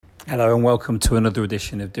Hello and welcome to another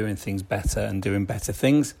edition of Doing Things Better and Doing Better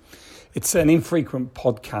Things. It's an infrequent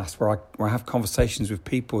podcast where I have conversations with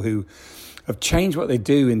people who have changed what they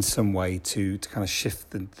do in some way to kind of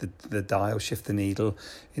shift the dial, shift the needle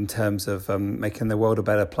in terms of making the world a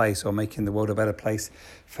better place, or making the world a better place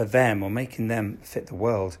for them, or making them fit the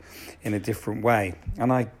world in a different way.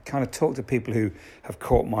 And I kind of talk to people who have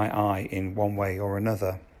caught my eye in one way or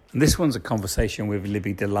another. And this one's a conversation with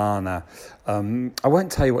Libby Delana. I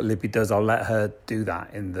won't tell you what Libby does. I'll let her do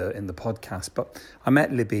that in the podcast. But I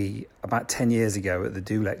met Libby about 10 years ago at the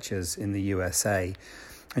Do Lectures in the USA.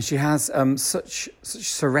 And she has such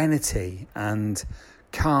serenity and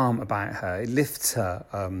calm about her. It lifts her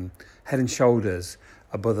head and shoulders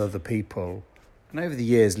above other people. And over the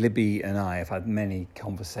years, Libby and I have had many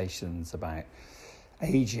conversations about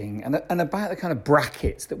aging and about the kind of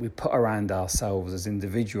brackets that we put around ourselves as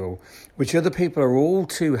individual, which other people are all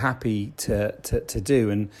too happy to do,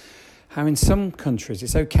 and how in some countries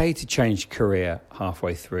it's okay to change career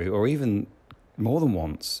halfway through, or even more than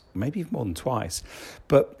once, maybe more than twice.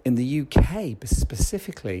 But in the UK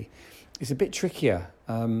specifically, it's a bit trickier.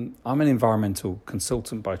 I'm an environmental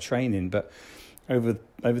consultant by training, but over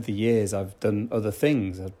the years, I've done other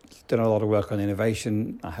things. I've done a lot of work on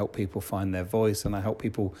innovation. I help people find their voice, and I help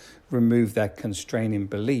people remove their constraining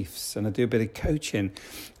beliefs. And I do a bit of coaching.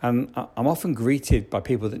 And I'm often greeted by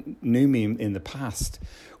people that knew me in the past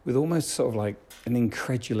with almost sort of like an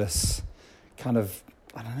incredulous kind of,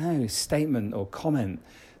 I don't know, statement or comment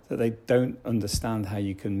that they don't understand how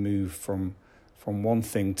you can move from one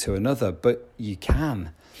thing to another, but you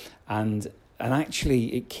can. And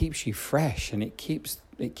actually, it keeps you fresh, and it keeps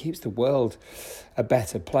the world a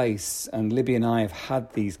better place. And Libby and I have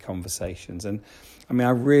had these conversations, and I mean,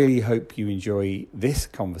 I really hope you enjoy this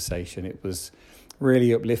conversation. It was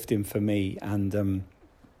really uplifting for me, and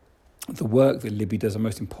the work that Libby does, and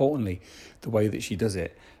most importantly, the way that she does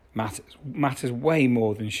it, matters way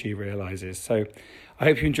more than she realises. So I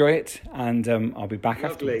hope you enjoy it, and I'll be back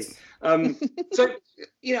afterwards. So,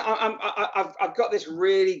 you know, I've got this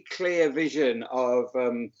really clear vision of,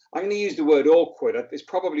 I'm going to use the word awkward. It's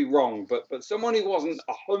probably wrong, but someone who wasn't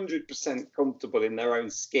 100% comfortable in their own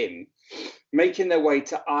skin, making their way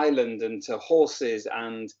to Ireland and to horses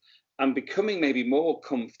and becoming maybe more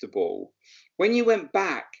comfortable. When you went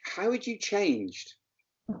back, how had you changed?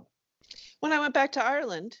 When I went back to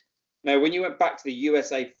Ireland? No, when you went back to the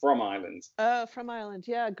USA from Ireland. From Ireland,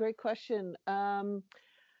 yeah, great question. I'm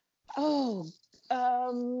not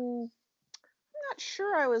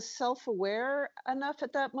sure I was self-aware enough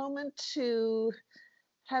at that moment to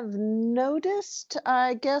have noticed.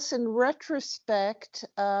 I guess in retrospect,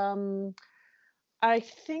 I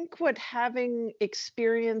think what having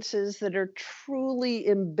experiences that are truly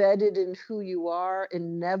embedded in who you are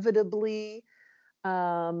inevitably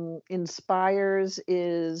inspires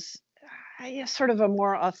is sort of a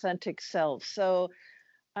more authentic self. So,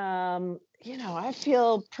 I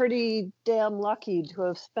feel pretty damn lucky to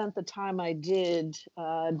have spent the time I did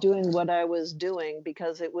doing what I was doing,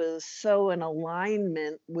 because it was so in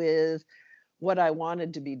alignment with what I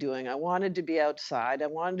wanted to be doing. I wanted to be outside. I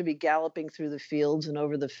wanted to be galloping through the fields and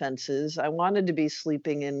over the fences. I wanted to be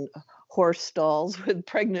sleeping in horse stalls with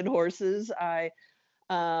pregnant horses.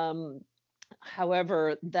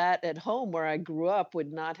 However, that at home where I grew up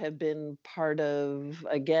would not have been part of,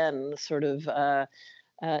 again, sort of a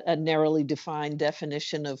narrowly defined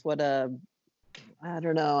definition of what I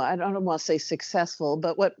don't know, I don't want to say successful,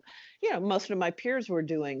 but what, most of my peers were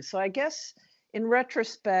doing. So I guess in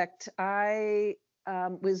retrospect, I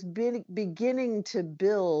was beginning to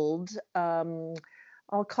build, I'll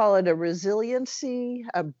call it a resiliency,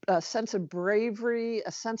 a sense of bravery,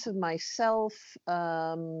 a sense of myself,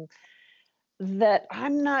 that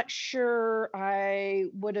I'm not sure I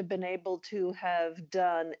would have been able to have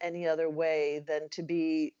done any other way than to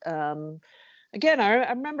be, again,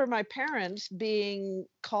 I remember my parents being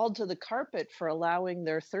called to the carpet for allowing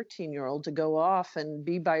their 13-year-old to go off and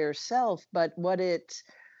be by herself. But what it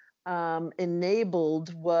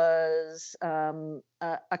enabled was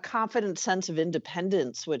a confident sense of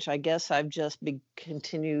independence, which I guess I've just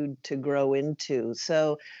continued to grow into.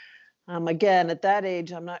 So, again, at that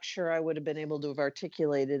age, I'm not sure I would have been able to have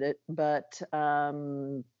articulated it, but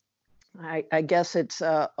I guess it's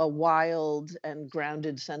a wild and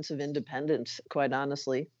grounded sense of independence, quite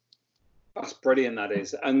honestly. That's brilliant, that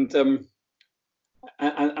is. And the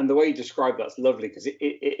way you describe that's lovely, because it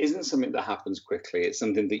isn't something that happens quickly. It's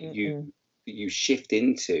something that you shift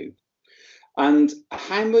into. And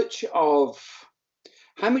how much of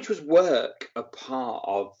How much was work a part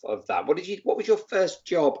of that? What was your first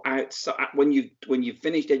job outside when you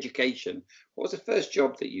finished education? What was the first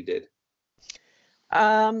job that you did?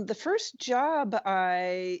 The first job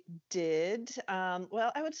I did,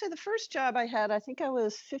 well, I would say the first job I had, I think I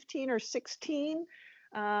was 15 or 16.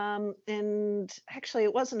 And actually,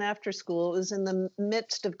 it wasn't after school, it was in the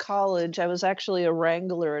midst of college. I was actually a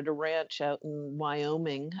wrangler at a ranch out in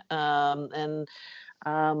Wyoming. And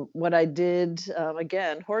what I did,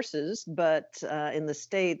 again, horses, but in the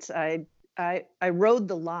States, I rode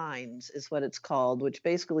the lines, is what it's called, which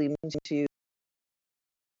basically means you.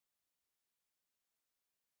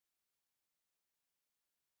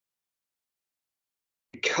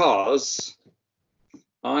 Because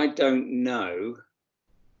I don't know.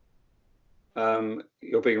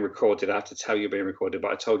 You're being recorded. I have to tell you you're being recorded,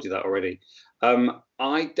 but I told you that already.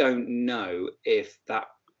 I don't know if that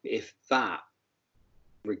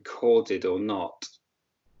recorded or not.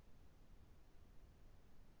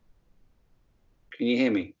 Can you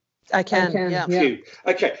hear me? I can, yeah. Phew.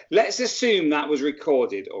 Okay, let's assume that was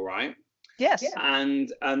recorded, all right? Yes.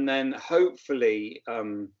 And then hopefully,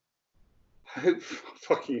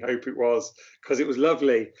 fucking hope it was, because it was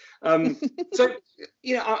lovely. So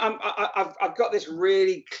I've got this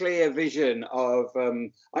really clear vision of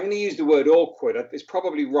I'm going to use the word awkward. It's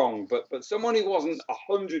probably wrong, but someone who wasn't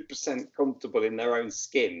 100% comfortable in their own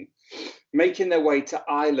skin, making their way to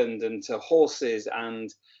Ireland and to horses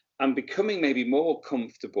and becoming maybe more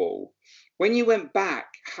comfortable. When you went back,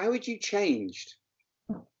 how had you changed?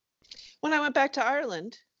 When I went back to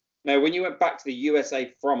Ireland. No, when you went back to the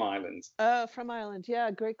USA from Ireland. From Ireland,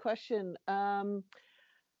 yeah, great question. Oh,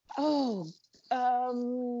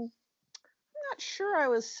 I'm not sure I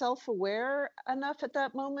was self-aware enough at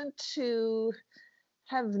that moment to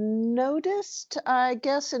have noticed. I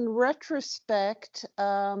guess in retrospect,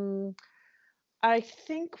 I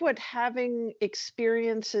think what having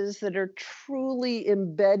experiences that are truly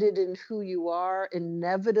embedded in who you are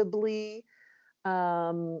inevitably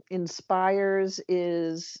inspires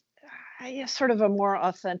is sort of a more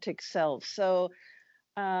authentic self. So,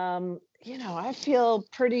 I feel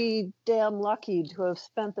pretty damn lucky to have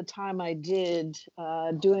spent the time I did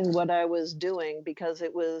doing what I was doing because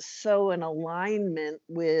it was so in alignment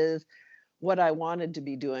with what I wanted to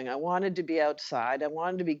be doing. I wanted to be outside. I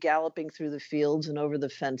wanted to be galloping through the fields and over the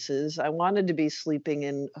fences. I wanted to be sleeping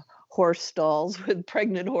in horse stalls with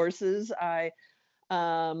pregnant horses.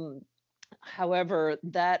 Um, However,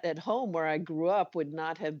 that at home where I grew up would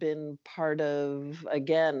not have been part of,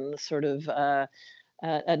 again, sort of a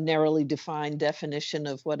narrowly defined definition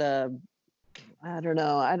of what I don't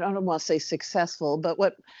know, I don't want to say successful, but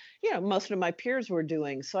what, most of my peers were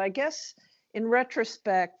doing. So I guess in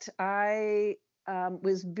retrospect, I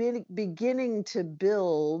was beginning to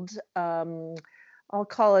build, I'll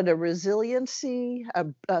call it a resiliency,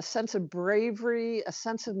 a sense of bravery, a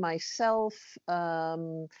sense of myself.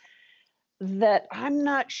 That I'm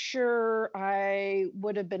not sure I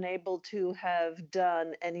would have been able to have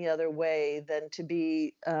done any other way than to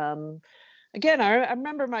be, again, I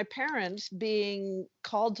remember my parents being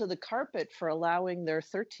called to the carpet for allowing their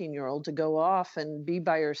 13-year-old to go off and be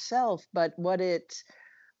by herself, but what it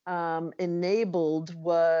enabled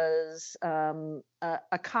was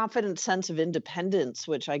a confident sense of independence,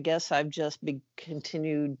 which I guess I've just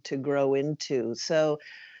continued to grow into. So,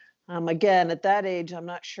 again, at that age, I'm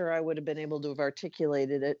not sure I would have been able to have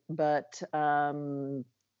articulated it, but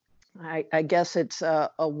I guess it's a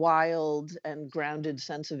wild and grounded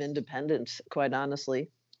sense of independence, quite honestly.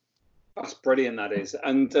 That's brilliant. That is,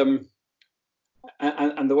 and the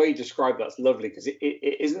way you describe that's lovely because it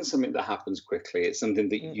isn't something that happens quickly. It's something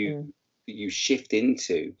that you shift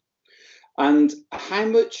into. And how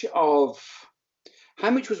much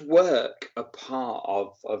was work a part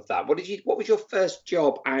of that? What was your first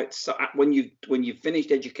job outside when you finished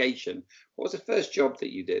education? What was the first job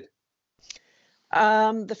that you did?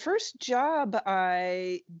 The first job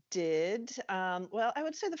I did, well, I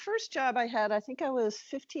would say the first job I had, I think I was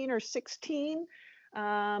 15 or 16.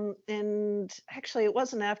 And actually, it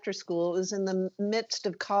wasn't after school, it was in the midst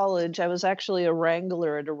of college. I was actually a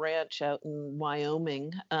wrangler at a ranch out in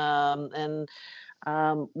Wyoming. And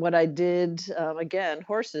what I did, again,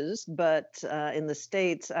 horses, but in the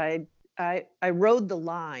States, I rode the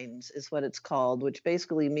lines, is what it's called, which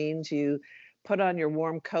basically means you put on your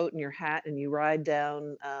warm coat and your hat and you ride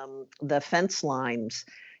down the fence lines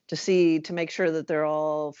to make sure that they're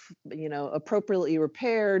all, appropriately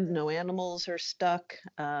repaired, no animals are stuck.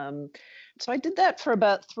 So I did that for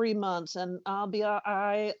about 3 months, and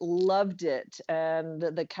I loved it. And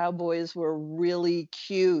the cowboys were really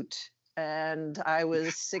cute. and I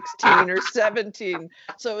was 16 or 17.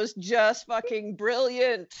 So it was just fucking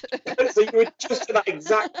brilliant. So you were just at that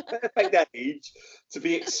exact perfect age to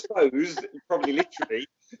be exposed, probably literally,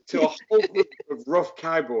 to a whole group of rough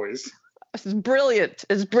cowboys. It's brilliant.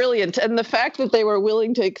 It's brilliant. And the fact that they were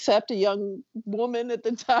willing to accept a young woman at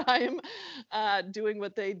the time doing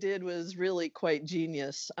what they did was really quite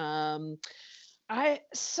genius. I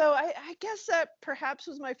guess that perhaps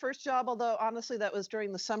was my first job, although honestly that was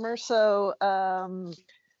during the summer. So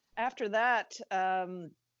after that,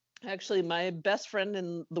 actually my best friend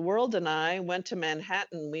in the world and I went to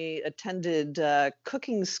Manhattan. We attended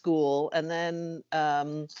cooking school, and then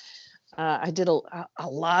I did a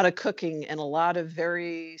lot of cooking in a lot of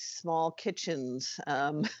very small kitchens.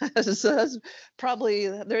 As probably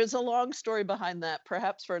there's a long story behind that,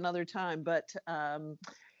 perhaps for another time. But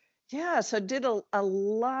yeah, so did a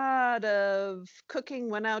lot of cooking.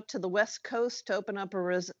 Went out to the West Coast to open up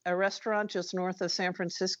a restaurant just north of San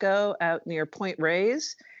Francisco, out near Point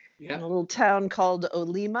Reyes, in a little town called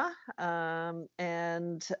Olima,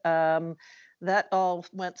 and that all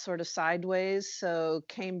went sort of sideways. So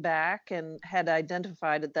came back and had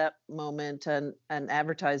identified at that moment an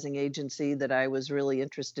advertising agency that I was really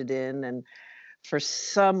interested in, and for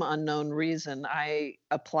some unknown reason, I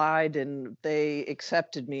applied and they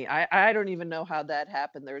accepted me. I don't even know how that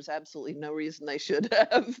happened. There's absolutely no reason they should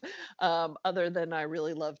have, other than I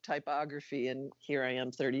really love typography, and here I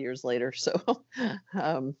am 30 years later. So,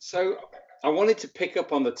 So I wanted to pick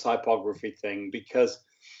up on the typography thing because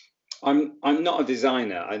I'm not a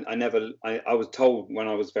designer. I was told when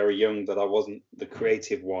I was very young that I wasn't the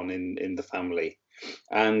creative one in the family,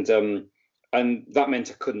 and that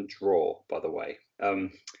meant I couldn't draw, by the way.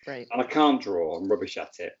 right. And I can't draw. I'm rubbish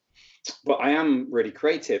at it. But I am really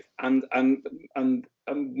creative, and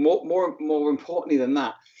more importantly than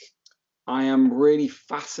that, I am really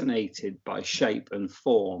fascinated by shape and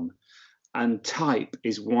form, and type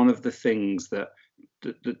is one of the things that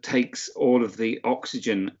takes all of the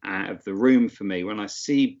oxygen out of the room for me. When I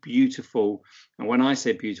see beautiful, and when I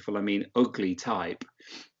say beautiful, I mean ugly type,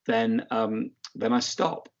 then I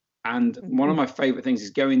stop. And one of my favorite things is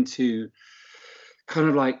going to kind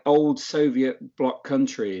of like old Soviet bloc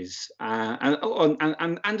countries and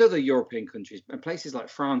other European countries, and places like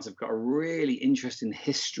France have got a really interesting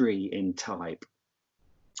history in type.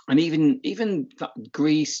 And even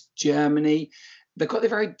Greece, Germany, they've got a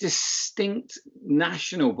very distinct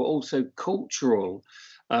national but also cultural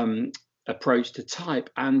approach to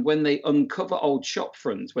type. And when they uncover old shop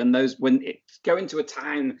fronts, when it's go into a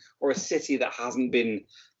town or a city that hasn't been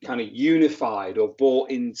kind of unified or brought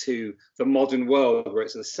into the modern world where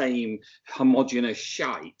it's the same homogenous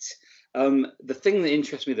shite, the thing that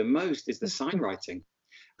interests me the most is the signwriting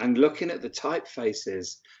and looking at the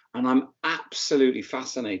typefaces, and I'm absolutely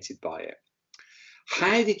fascinated by it.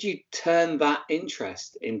 How did you turn that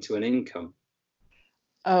interest into an income?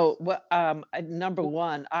 Oh, well, number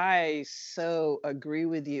one, I so agree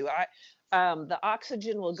with you. The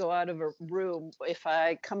oxygen will go out of a room if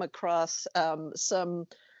I come across something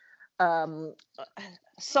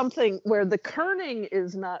where the kerning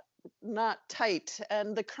is not tight,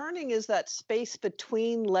 and the kerning is that space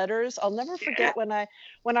between letters. I'll never forget when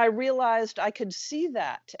I realized I could see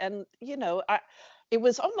that, and it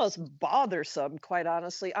was almost bothersome, quite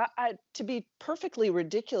honestly. To be perfectly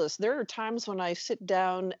ridiculous, there are times when I sit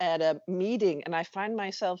down at a meeting and I find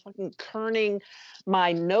myself fucking kerning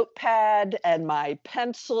my notepad and my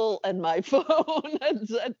pencil and my phone.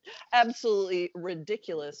 It's absolutely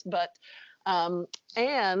ridiculous. But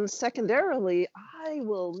and secondarily, I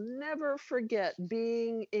will never forget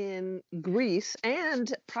being in Greece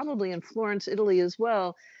and probably in Florence, Italy as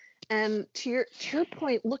well. And to your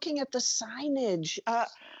point, looking at the signage,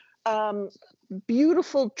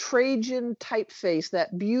 beautiful Trajan typeface,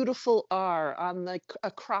 that beautiful R on the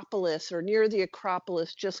Acropolis or near the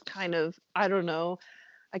Acropolis, just kind of, I don't know.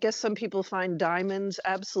 I guess some people find diamonds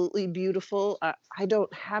absolutely beautiful. I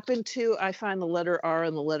don't happen to. I find the letter R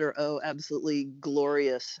and the letter O absolutely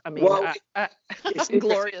glorious. I mean, well,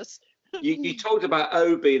 glorious. You talked about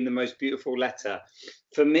O being the most beautiful letter.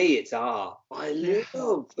 For me, it's R. I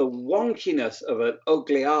love the wonkiness of an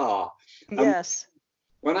ugly R. Yes.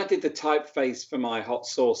 When I did the typeface for my hot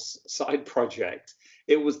sauce side project,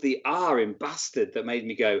 it was the R in bastard that made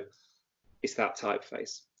me go, it's that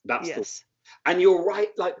typeface. That's yes. And you're right.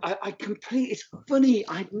 Like I completely. It's funny.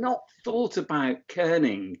 I'd not thought about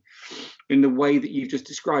kerning in the way that you've just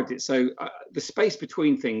described it. So the space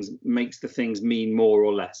between things makes the things mean more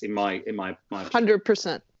or less in my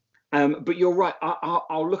 100%. But you're right.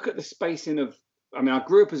 I'll look at the spacing of. I mean, I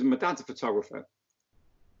grew up as my dad's a photographer,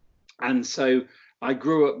 and so I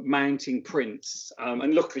grew up mounting prints,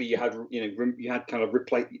 and luckily you had kind of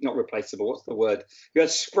not replaceable. What's the word? You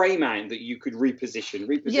had spray mount that you could reposition.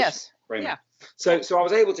 Yes. Spray Yeah. mount. So I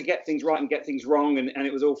was able to get things right and get things wrong, and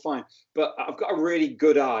it was all fine. But I've got a really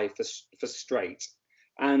good eye for straight,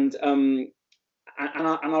 and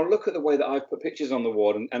I'll look at the way that I've put pictures on the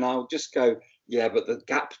wall, and I'll just go, yeah, but the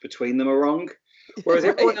gaps between them are wrong. Whereas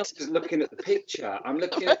Right. everyone else is looking at the picture, I'm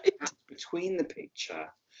looking at the gaps between the picture,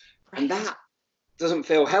 and that doesn't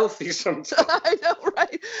feel healthy sometimes. I know,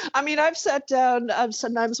 right? I mean, I've sat down,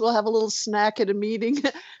 sometimes we'll have a little snack at a meeting,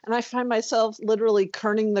 and I find myself literally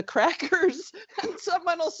kerning the crackers, and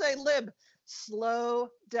someone will say, Lib, slow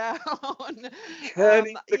down. Yeah.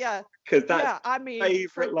 Because that's yeah, I mean,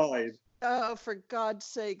 favorite line. Oh, for God's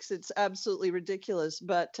sakes, it's absolutely ridiculous.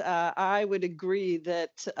 But I would agree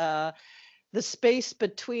that the space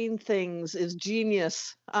between things is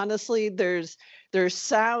genius. Honestly, there's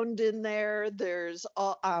sound in there. There's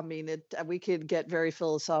all. I mean, we could get very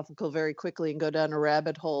philosophical very quickly and go down a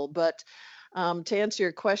rabbit hole. But to answer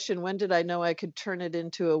your question, when did I know I could turn it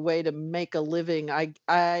into a way to make a living?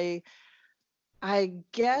 I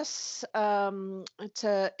guess it's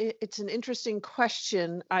an interesting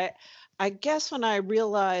question. I guess when I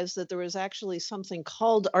realized that there was actually something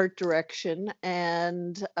called art direction,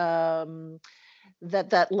 and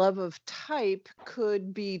that love of type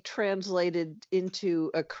could be translated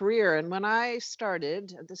into a career. And when I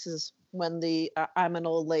started, this is when the I'm an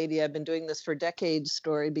old lady, I've been doing this for decades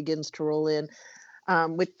story begins to roll in.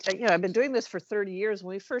 I've been doing this for 30 years.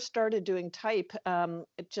 When we first started doing type,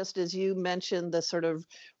 just as you mentioned, the sort of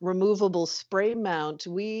removable spray mount,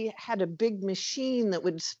 we had a big machine that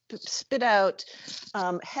would spit out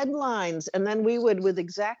headlines, and then we would, with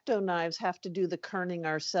X-Acto knives, have to do the kerning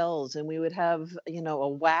ourselves, and we would have, a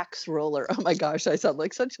wax roller. Oh my gosh, I sound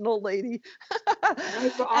like such an old lady.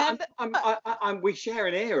 We share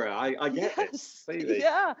an era. I get yes, it.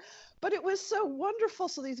 Yeah. But it was so wonderful.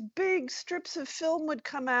 So these big strips of film would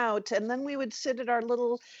come out, and then we would sit at our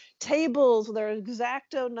little tables with our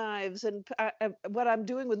X-Acto knives. And what I'm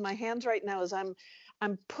doing with my hands right now is I'm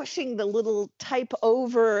pushing the little type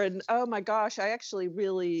over, and oh my gosh, I actually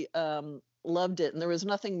really loved it. And there was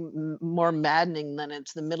nothing more maddening than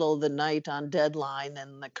it's the middle of the night on deadline,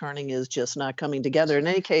 and the kerning is just not coming together. In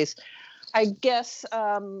any case, I guess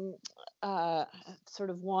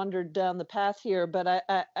sort of wandered down the path here, but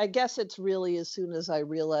I guess it's really as soon as I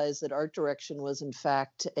realized that art direction was in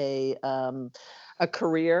fact a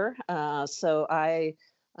career. So I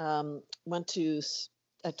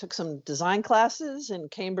I took some design classes in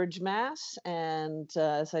Cambridge, Mass, and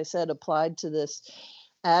as I said, applied to this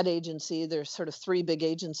ad agency. There's sort of three big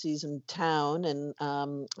agencies in town, and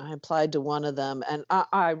I applied to one of them, and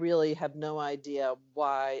I really have no idea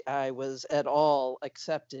why I was at all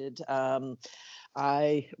accepted.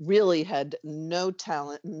 I really had no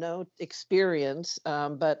talent, no experience,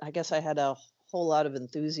 but I guess I had a whole lot of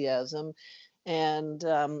enthusiasm. And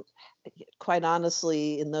quite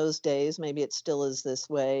honestly, in those days, maybe it still is this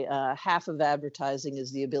way, half of advertising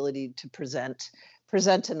is the ability to present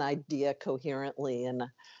an idea coherently. And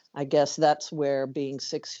I guess that's where being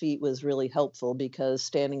 6 feet was really helpful, because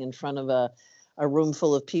standing in front of a room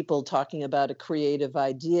full of people talking about a creative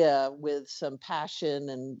idea with some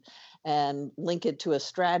passion and link it to a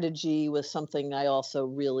strategy was something I also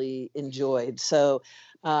really enjoyed. So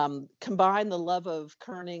combine the love of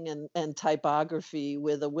kerning and typography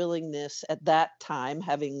with a willingness at that time,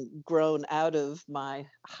 having grown out of my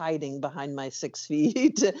hiding behind my 6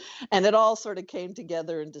 feet, and it all sort of came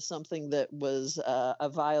together into something that was a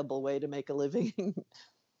viable way to make a living.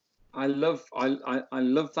 I love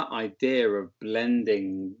that idea of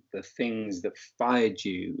blending the things that fired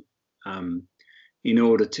you in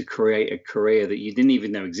order to create a career that you didn't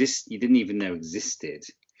even know existed.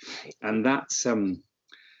 And that's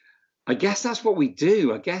I guess that's what we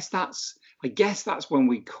do. I guess that's when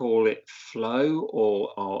we call it flow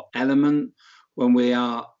or element, when we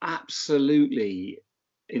are absolutely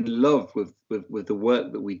in love with the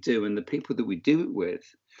work that we do and the people that we do it with.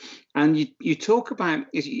 And you talk about,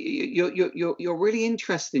 you're really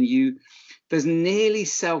interesting. There's nearly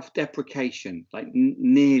self-deprecation, like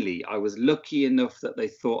nearly. I was lucky enough that they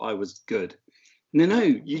thought I was good. No,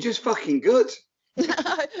 you're just fucking good.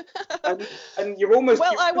 and you're almost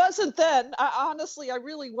I wasn't then. Honestly, I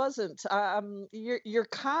really wasn't. You're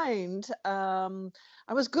kind.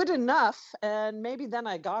 I was good enough, and maybe then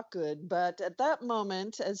I got good, but at that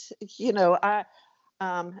moment, as you know,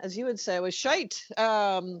 as you would say, I was shite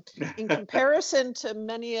in comparison to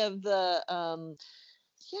many of the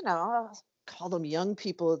call them young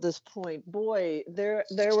people at this point. Boy, there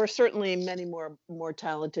were certainly many more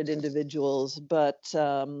talented individuals, but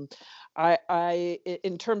in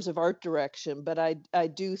terms of art direction, but I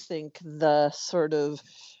do think the sort of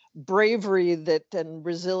bravery that and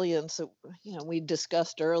resilience that we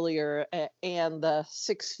discussed earlier, and the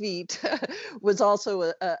 6 feet was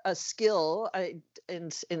also a skill,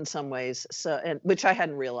 in some ways, so, and which I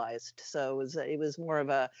hadn't realized. So it was more of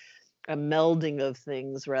a melding of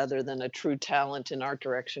things rather than a true talent in art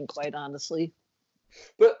direction, quite honestly.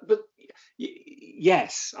 But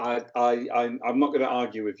yes, I'm not going to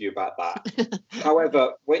argue with you about that.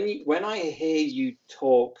 However, when I hear you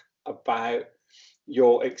talk about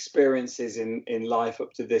your experiences in life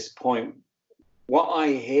up to this point, what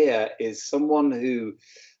I hear is someone who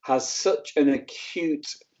has such an acute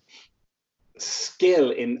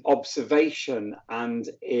skill in observation and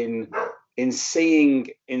in seeing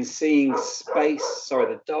space.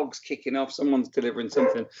 Sorry, the dog's kicking off. Someone's delivering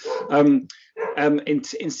something.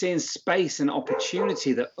 In seeing space and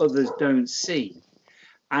opportunity that others don't see,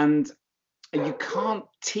 and you can't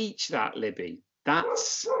teach that, Libby.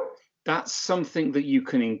 That's something that you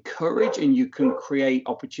can encourage, and you can create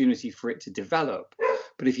opportunity for it to develop.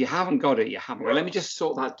 But if you haven't got it, you haven't. Well, let me just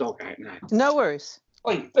sort that dog out now. No worries.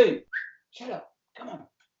 Oi, Boo! Shut up! Come on.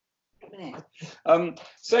 Come in here.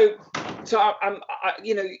 So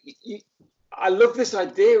I love this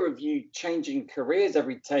idea of you changing careers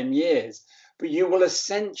every 10 years, but you will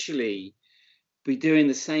essentially be doing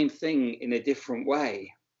the same thing in a different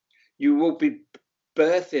way. You will be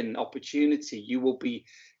birthing opportunity. You will be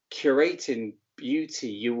curating beauty.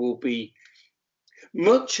 You will be,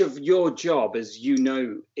 much of your job, as you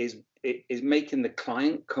know, is making the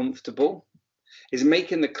client comfortable, is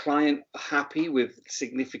making the client happy with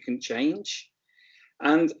significant change.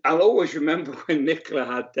 And I'll always remember when Nicola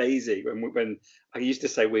had Daisy, when I used to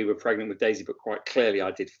say we were pregnant with Daisy, but quite clearly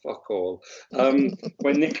I did fuck all. When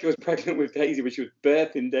Nicola was pregnant with Daisy, when she was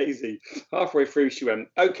birthing Daisy, halfway through she went,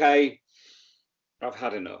 okay, I've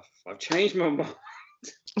had enough. I've changed my mind.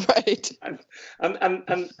 Right. And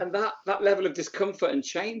that level of discomfort and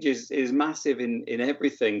change is massive in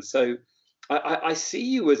everything. So I see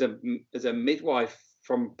you as a midwife,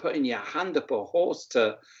 from putting your hand up a horse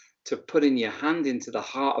to putting your hand into the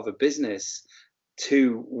heart of a business,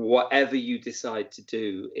 to whatever you decide to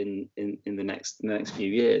do in the next few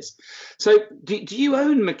years. So do you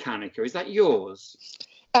own Mechanica? Is that yours?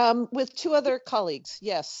 With 2 other colleagues,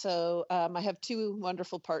 yes. So I have 2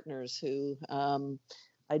 wonderful partners who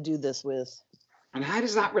I do this with. And how do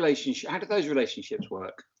those relationships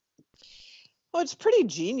work? Well, it's pretty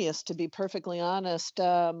genius, to be perfectly honest.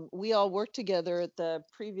 We all worked together at the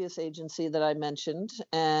previous agency that I mentioned.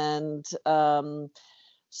 And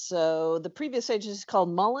so the previous agency is called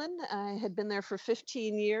Mullen. I had been there for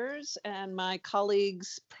 15 years, and my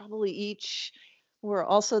colleagues probably each were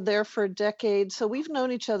also there for a decade. So we've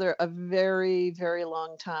known each other a very, very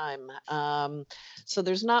long time. So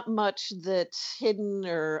there's not much that's hidden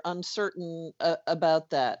or uncertain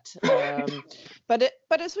about that. But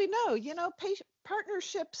as we know,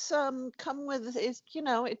 partnerships come with,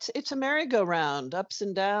 it's a merry-go-round, ups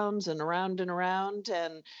and downs and around.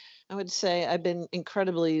 And I would say I've been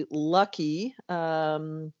incredibly lucky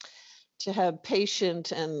to have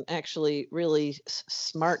patient and actually really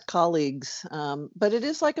smart colleagues. But it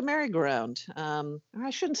is like a merry-go-round.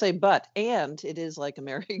 I shouldn't say but, and it is like a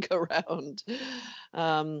merry-go-round.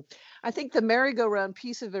 I think the merry-go-round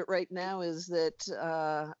piece of it right now is that,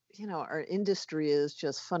 our industry is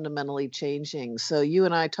just fundamentally changing. So you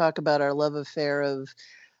and I talk about our love affair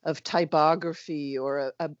of typography,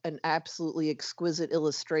 or an absolutely exquisite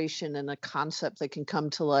illustration and a concept that can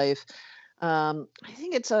come to life. I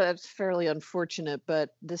think it's fairly unfortunate, but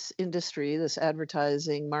this industry, this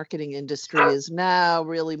advertising marketing industry, is now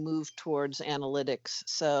really moved towards analytics.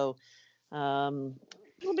 So it'll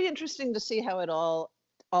be interesting to see how it all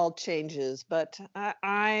changes. But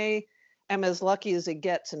I am as lucky as it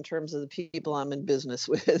gets in terms of the people I'm in business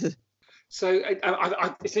with. So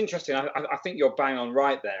it's interesting. I think you're bang on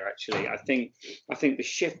right there. Actually, I think the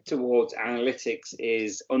shift towards analytics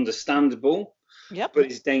is understandable. Yep. But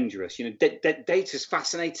it's dangerous. Data is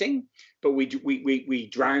fascinating, but we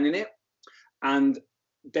drown in it. And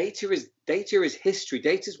data is history.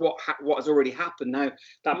 Data is what has already happened. Now,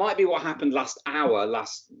 that might be what happened last hour,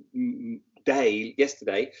 last day,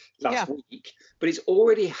 yesterday, last week, but it's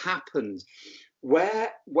already happened.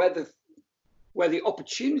 Where the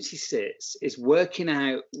opportunity sits is working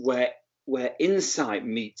out where insight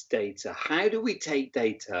meets data. How do we take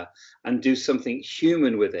data and do something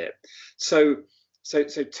human with it? So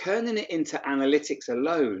turning it into analytics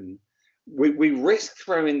alone we risk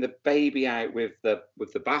throwing the baby out with the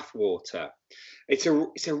bathwater. It's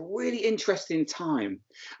a really interesting time.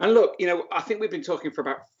 And look, I think we've been talking for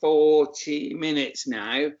about 40 minutes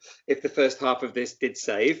now, if the first half of this did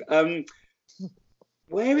save.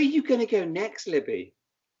 Where are you going to go next, Libby?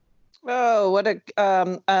 Oh, what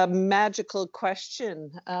a magical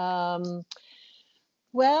question.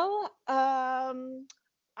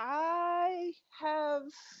 I have,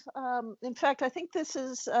 in fact, I think this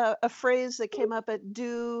is a phrase that came up at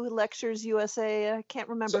Do Lectures USA. I can't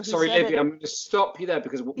remember who Sorry, said Libby, it. I'm going to stop you there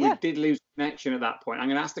because we did lose connection at that point. I'm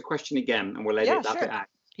going to ask the question again and we'll edit that bit out.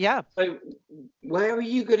 Yeah. So where are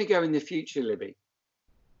you going to go in the future, Libby?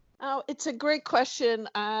 Oh, it's a great question.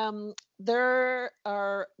 There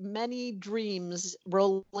are many dreams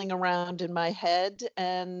rolling around in my head,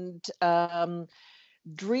 and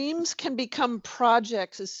dreams can become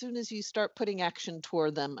projects as soon as you start putting action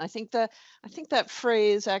toward them. I think that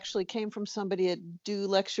phrase actually came from somebody at Do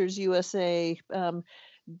Lectures USA.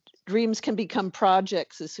 Dreams can become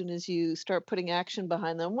projects as soon as you start putting action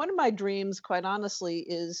behind them. One of my dreams, quite honestly,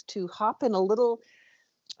 is to hop in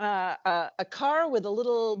a car with a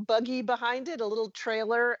little buggy behind it, a little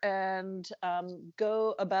trailer, and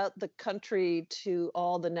go about the country to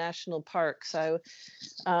all the national parks.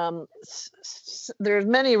 There's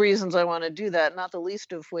many reasons I want to do that, not the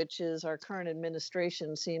least of which is our current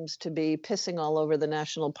administration seems to be pissing all over the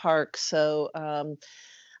national parks. So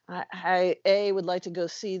I would like to go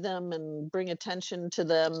see them and bring attention to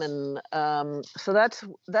them, and so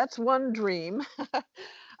that's one dream.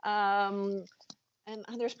 And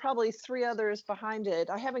there's probably three others behind it.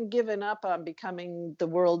 I haven't given up on becoming the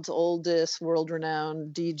world's oldest,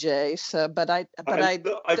 world-renowned DJ. So, I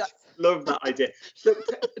love that idea. So,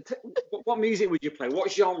 what music would you play? What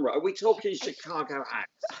genre? Are we talking Chicago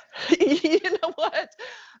acts? You know what?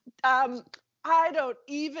 I don't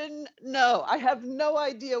even know. I have no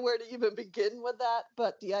idea where to even begin with that.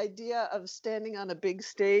 But the idea of standing on a big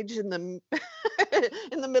stage in the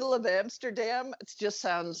in the middle of Amsterdam, it just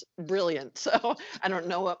sounds brilliant. So I don't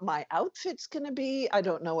know what my outfit's going to be. I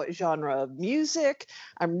don't know what genre of music.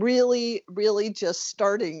 I'm really, really just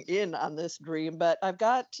starting in on this dream. But I've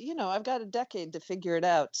got a decade to figure it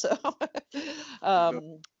out. So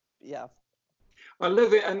yeah. I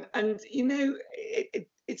love it, and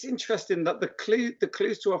it's interesting that the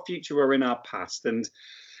clues to our future are in our past, and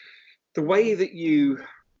the way that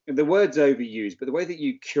the word's overused, but the way that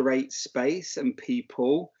you curate space and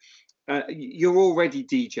people, you're already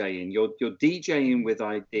DJing. You're DJing with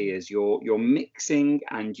ideas. You're mixing,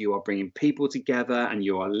 and you are bringing people together, and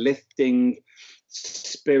you are lifting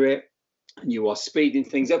spirit, and you are speeding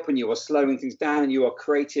things up, and you are slowing things down, and you are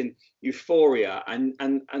creating euphoria, and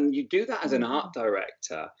you do that as an art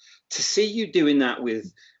director. To see you doing that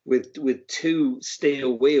with two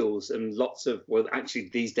steel wheels and lots of, well, actually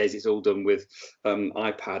these days it's all done with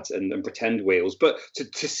iPads and pretend wheels, but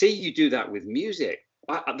to see you do that with music,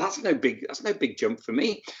 that's no big jump for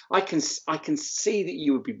me. I can see that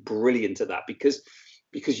you would be brilliant at that because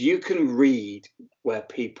you can read where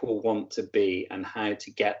people want to be and how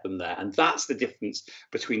to get them there, and that's the difference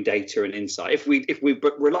between data and insight. If we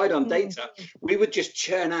relied on data, we would just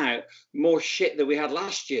churn out more shit than we had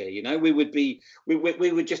last year. We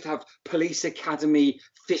would just have Police Academy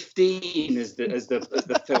 15 as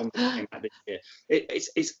the film that came out this year.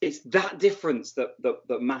 It's that difference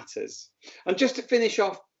that matters. And just to finish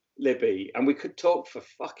off, Libby, and we could talk for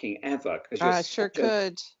fucking ever because you're sure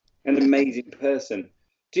could. An amazing person.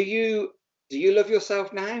 Do you love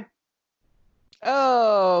yourself now?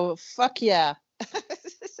 Oh, fuck yeah.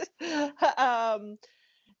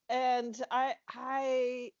 And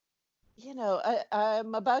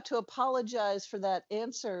I'm about to apologize for that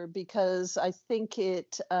answer because I think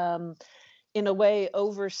it, in a way,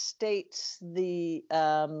 overstates the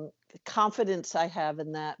confidence I have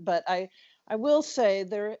in that. But I will say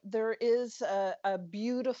there is a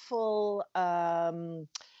beautiful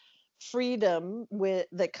freedom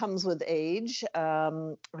that comes with age.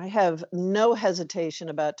 I have no hesitation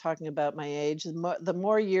about talking about my age. The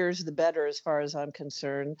more years, the better, as far as I'm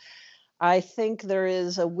concerned. I think there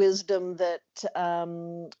is a wisdom that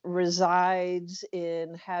resides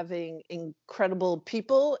in having incredible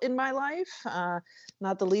people in my life,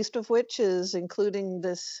 not the least of which is including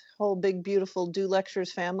this whole big, beautiful Do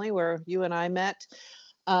Lectures family where you and I met.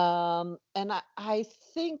 And I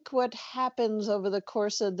think what happens over the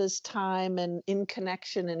course of this time and in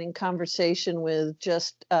connection and in conversation with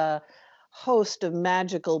just a host of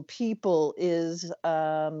magical people is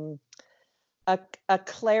a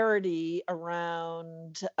clarity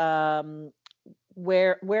around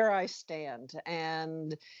where I stand,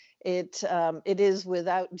 and it is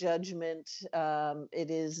without judgment.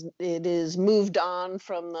 It is moved on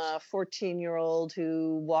from the 14-year-old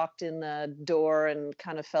who walked in the door and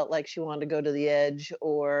kind of felt like she wanted to go to the edge,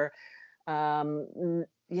 or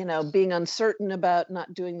being uncertain about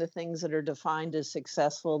not doing the things that are defined as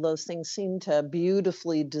successful. Those things seem to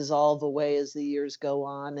beautifully dissolve away as the years go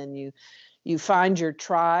on, and you find your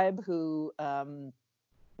tribe who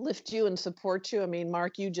lift you and support you. I mean,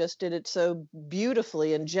 Mark, you just did it so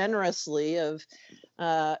beautifully and generously of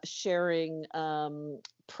sharing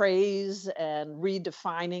praise and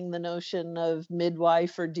redefining the notion of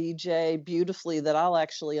midwife or DJ beautifully, that I'll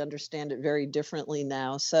actually understand it very differently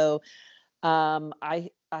now. So I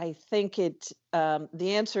think the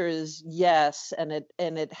answer is yes, and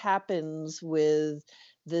it happens with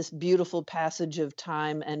this beautiful passage of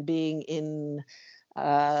time and being in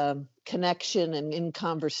connection and in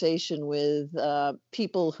conversation with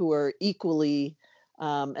people who are equally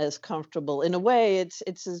as comfortable. In a way,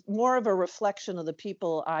 it's more of a reflection of the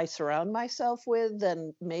people I surround myself with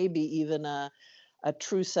than maybe even a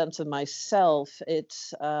true sense of myself.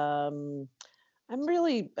 I'm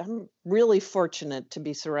really fortunate to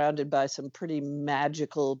be surrounded by some pretty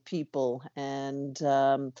magical people, and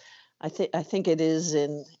I think it is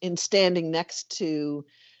in standing next to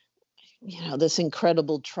this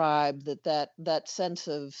incredible tribe that sense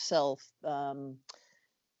of self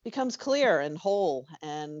becomes clear and whole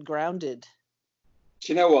and grounded.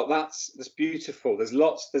 Do you know what? That's beautiful.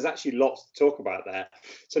 There's actually lots to talk about there.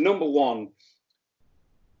 So number one,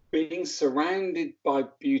 being surrounded by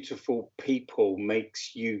beautiful people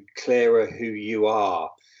makes you clearer who you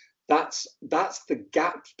are. That's the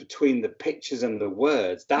gap between the pictures and the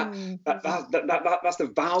words. That's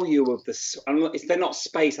the value of this. They're not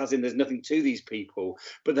space, as in there's nothing to these people,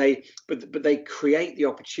 but they create the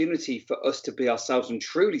opportunity for us to be ourselves and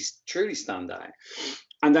truly stand out.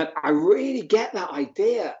 And that I really get that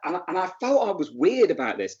idea, and I felt I was weird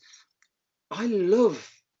about this. I love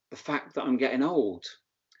the fact that I'm getting old,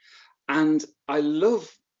 and I love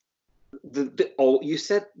you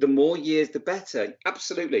said the more years the better.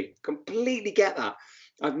 Absolutely, completely get that.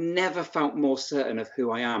 I've never felt more certain of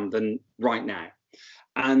who I am than right now,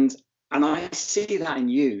 and I see that in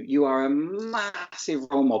you. You are a massive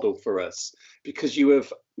role model for us, because you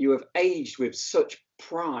have aged with such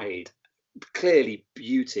pride, clearly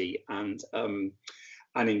beauty and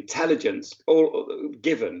intelligence, all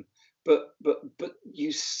given, but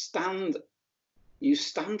you stand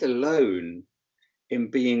alone in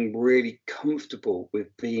being really comfortable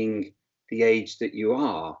with being the age that you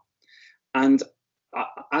are. And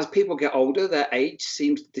as people get older, their age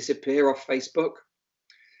seems to disappear off Facebook.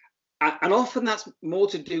 And often that's more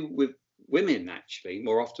to do with women, actually,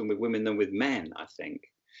 more often with women than with men, I think.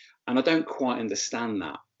 And I don't quite understand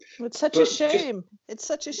that. It's such a shame. It's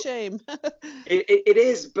such a shame. It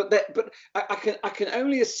is, but I can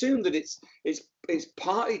only assume that it's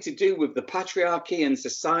partly to do with the patriarchy and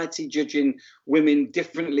society judging women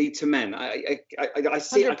differently to men. I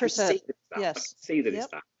see. 100%. I can see that. Yes. I can see that. Yep.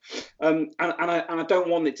 It's that. And I don't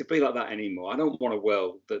want it to be like that anymore. I don't want a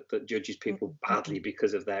world that judges people badly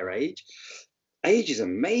because of their age. Age is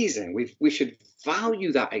amazing. We should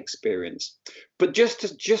value that experience. But just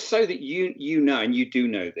so that you know, and you do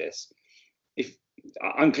know this,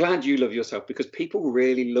 I'm glad you love yourself, because people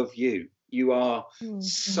really love you. You are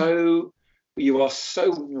so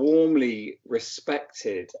warmly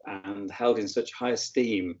respected and held in such high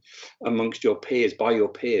esteem amongst your peers, by your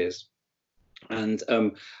peers, and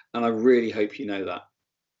I really hope you know that.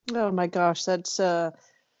 Oh my gosh, that's a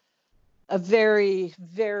very,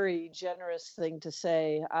 very generous thing to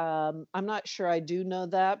say. I'm not sure I do know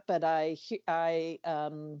that, but I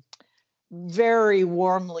very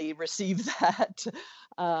warmly receive that,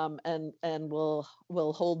 and will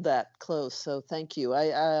hold that close. So thank you.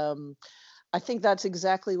 I think that's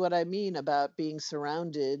exactly what I mean about being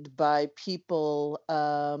surrounded by people.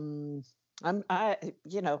 I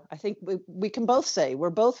think we can both say we're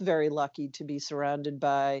both very lucky to be surrounded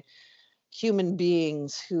by human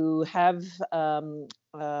beings who have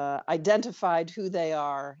identified who they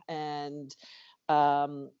are and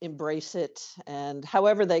embrace it. And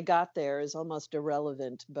however they got there is almost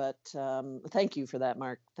irrelevant. But thank you for that,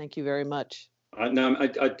 Mark. Thank you very much. No,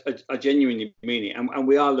 I genuinely mean it, and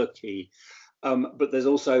we are lucky. But there's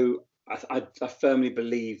also, I firmly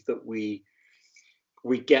believe that we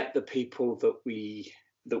get the people that we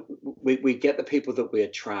get the people that we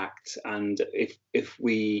attract, and if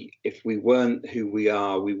we weren't who we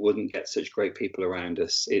are, we wouldn't get such great people around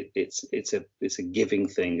us. It's a giving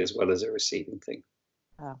thing as well as a receiving thing.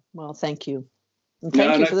 Well, thank you. And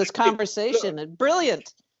thank you for this conversation.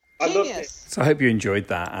 Brilliant. Genius. So I hope you enjoyed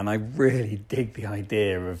that. And I really dig the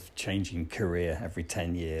idea of changing career every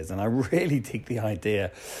 10 years. And I really dig the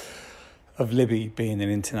idea of Libby being an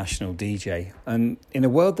international DJ. And in a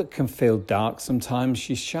world that can feel dark sometimes,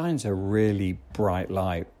 she shines a really bright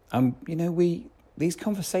light. And, these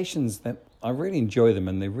conversations, that I really enjoy them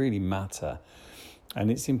and they really matter.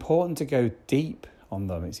 And it's important to go deep on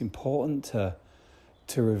them. It's important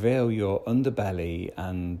to reveal your underbelly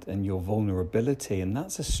and your vulnerability, and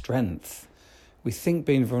that's a strength. We think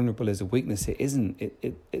being vulnerable is a weakness. It isn't.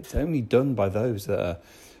 It's only done by those that are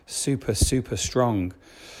super, super strong.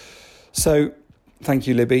 So thank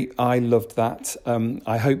you, Libby. I loved that.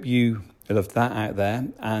 I hope you loved that out there.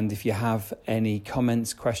 And if you have any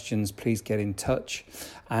comments, questions, please get in touch.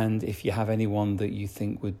 And if you have anyone that you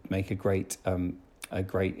think would make a great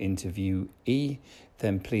interviewee,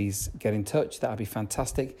 then please get in touch. That would be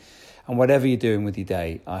fantastic. And whatever you're doing with your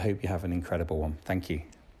day, I hope you have an incredible one. Thank you.